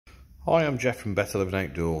Hi, I'm Jeff from Better Living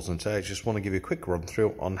Outdoors, and today I just want to give you a quick run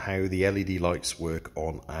through on how the LED lights work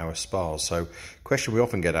on our spas. So, question we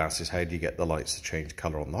often get asked is how do you get the lights to change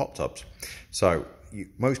colour on the hot tubs? So,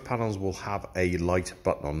 most panels will have a light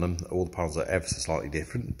button on them. All the panels are ever so slightly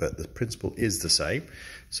different, but the principle is the same.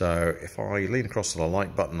 So, if I lean across to the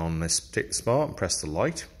light button on this particular spa and press the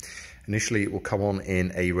light, initially it will come on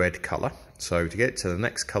in a red colour. So to get to the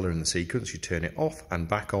next colour in the sequence, you turn it off and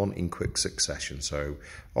back on in quick succession. So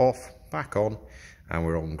off, back on, and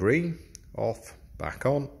we're on green. Off, back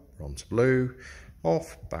on, we're on to blue.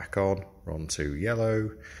 Off, back on, we're on to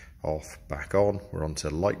yellow. Off, back on, we're on to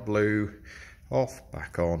light blue. Off,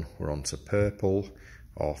 back on, we're on to purple.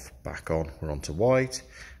 Off, back on, we're on to white.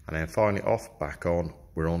 And then finally off, back on,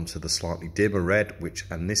 we're on to the slightly dimmer red,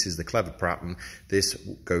 and this is the clever pattern. This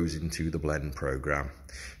goes into the blend program.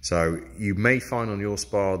 So you may find on your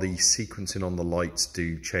spa the sequencing on the lights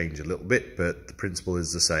do change a little bit, but the principle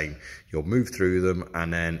is the same. You'll move through them,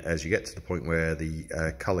 and then as you get to the point where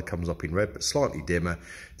the color comes up in red but slightly dimmer,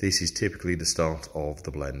 this is typically the start of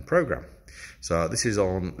the blend program. So this is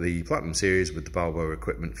on the Platinum series with the Balboa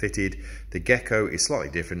equipment fitted. The Gecko is slightly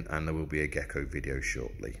different, and there will be a Gecko video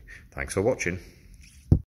shortly. Thanks for watching.